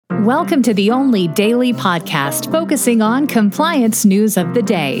Welcome to the only daily podcast focusing on compliance news of the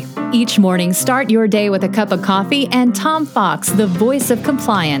day. Each morning, start your day with a cup of coffee and Tom Fox, the voice of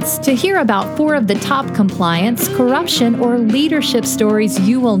compliance, to hear about 4 of the top compliance, corruption, or leadership stories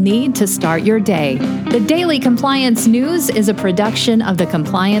you will need to start your day. The Daily Compliance News is a production of the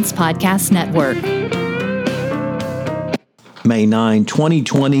Compliance Podcast Network. May 9,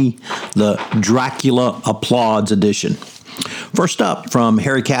 2020, the Dracula Applauds edition. First up, from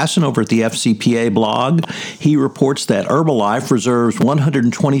Harry Casson over at the FCPA blog, he reports that Herbalife reserves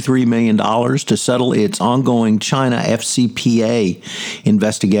 $123 million to settle its ongoing China FCPA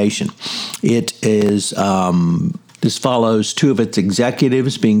investigation. It is this follows 2 of its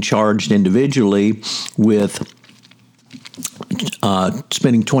executives being charged individually with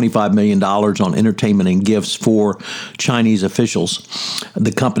spending $25 million on entertainment and gifts for Chinese officials.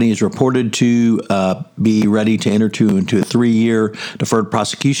 The company is reported to be ready to enter into a 3-year deferred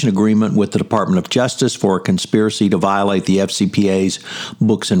prosecution agreement with the Department of Justice for a conspiracy to violate the FCPA's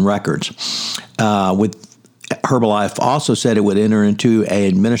books and records. Herbalife also said it would enter into an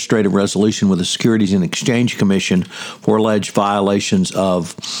administrative resolution with the Securities and Exchange Commission for alleged violations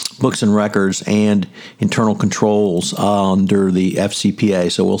of books and records and internal controls under the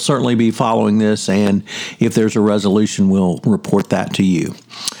FCPA. So we'll certainly be following this, and if there's a resolution, we'll report that to you.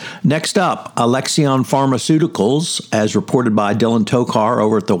 Next up, Alexion Pharmaceuticals, as reported by Dylan Tokar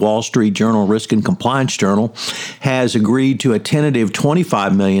over at the Wall Street Journal Risk and Compliance Journal, has agreed to a tentative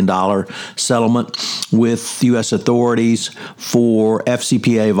 $25 million settlement with U.S. authorities for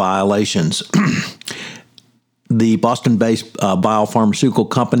FCPA violations. The Boston-based biopharmaceutical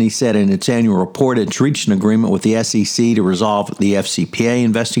company said in its annual report it's reached an agreement with the SEC to resolve the FCPA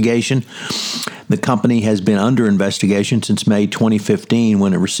investigation. The company has been under investigation since May 2015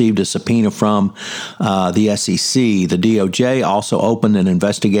 when it received a subpoena from the SEC. The DOJ also opened an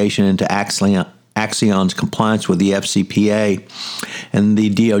investigation into Axion's compliance with the FCPA, and the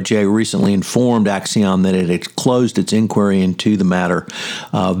DOJ recently informed Axion that it had closed its inquiry into the matter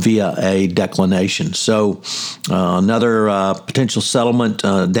via a declination. So another potential settlement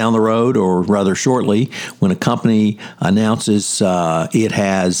down the road, or rather shortly, when a company announces it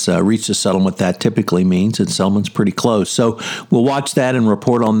has reached a settlement, that typically means that settlement's pretty close. So we'll watch that and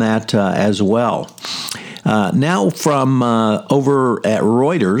report on that as well. Now from over at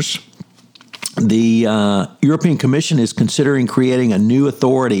Reuters, the European Commission is considering creating a new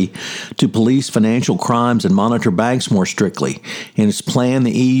authority to police financial crimes and monitor banks more strictly. In its plan,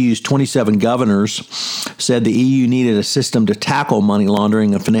 the EU's 27 governors said the EU needed a system to tackle money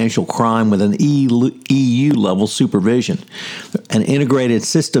laundering and financial crime with an EU-level supervision. An integrated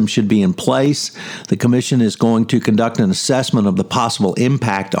system should be in place. The Commission is going to conduct an assessment of the possible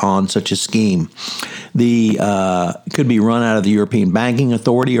impact on such a scheme. The could be run out of the European Banking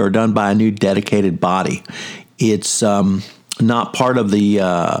Authority or done by a new dedicated body. It's not part of the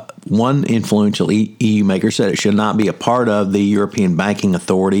one influential EU maker said it should not be a part of the European Banking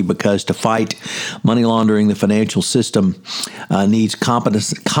Authority because to fight money laundering, the financial system needs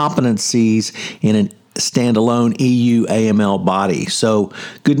competencies in an standalone EU AML body. So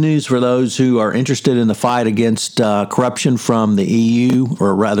good news for those who are interested in the fight against corruption from the EU,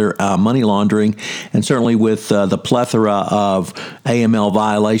 or rather money laundering, and certainly with the plethora of AML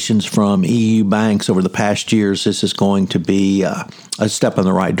violations from EU banks over the past years, this is going to be a step in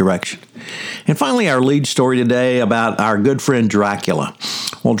the right direction. And finally, our lead story today about our good friend Dracula.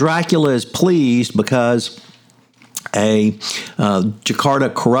 Well, Dracula is pleased because a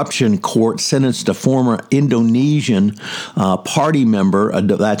Jakarta corruption court sentenced a former Indonesian party member,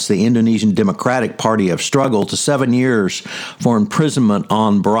 that's the Indonesian Democratic Party of Struggle, to 7 years for imprisonment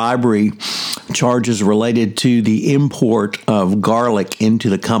on bribery charges related to the import of garlic into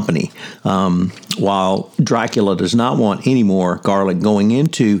the company. While Dracula does not want any more garlic going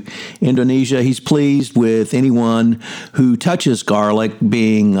into Indonesia, he's pleased with anyone who touches garlic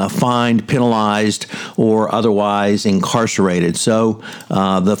being fined, penalized, or otherwise incarcerated. So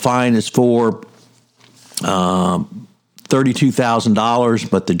the fine is for $32,000,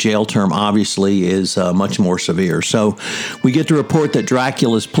 but the jail term obviously is much more severe. So we get to report that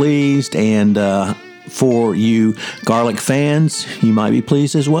Dracula's pleased, and for you garlic fans, you might be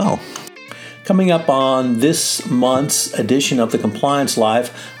pleased as well. Coming up on this month's edition of The Compliance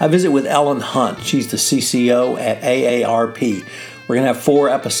Life, I visit with Ellen Hunt. She's the CCO at AARP. We're going to have 4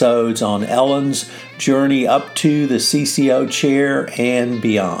 episodes on Ellen's journey up to the CCO chair and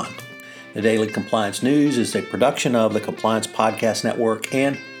beyond. The Daily Compliance News is a production of the Compliance Podcast Network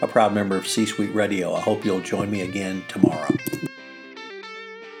and a proud member of C-Suite Radio. I hope you'll join me again tomorrow.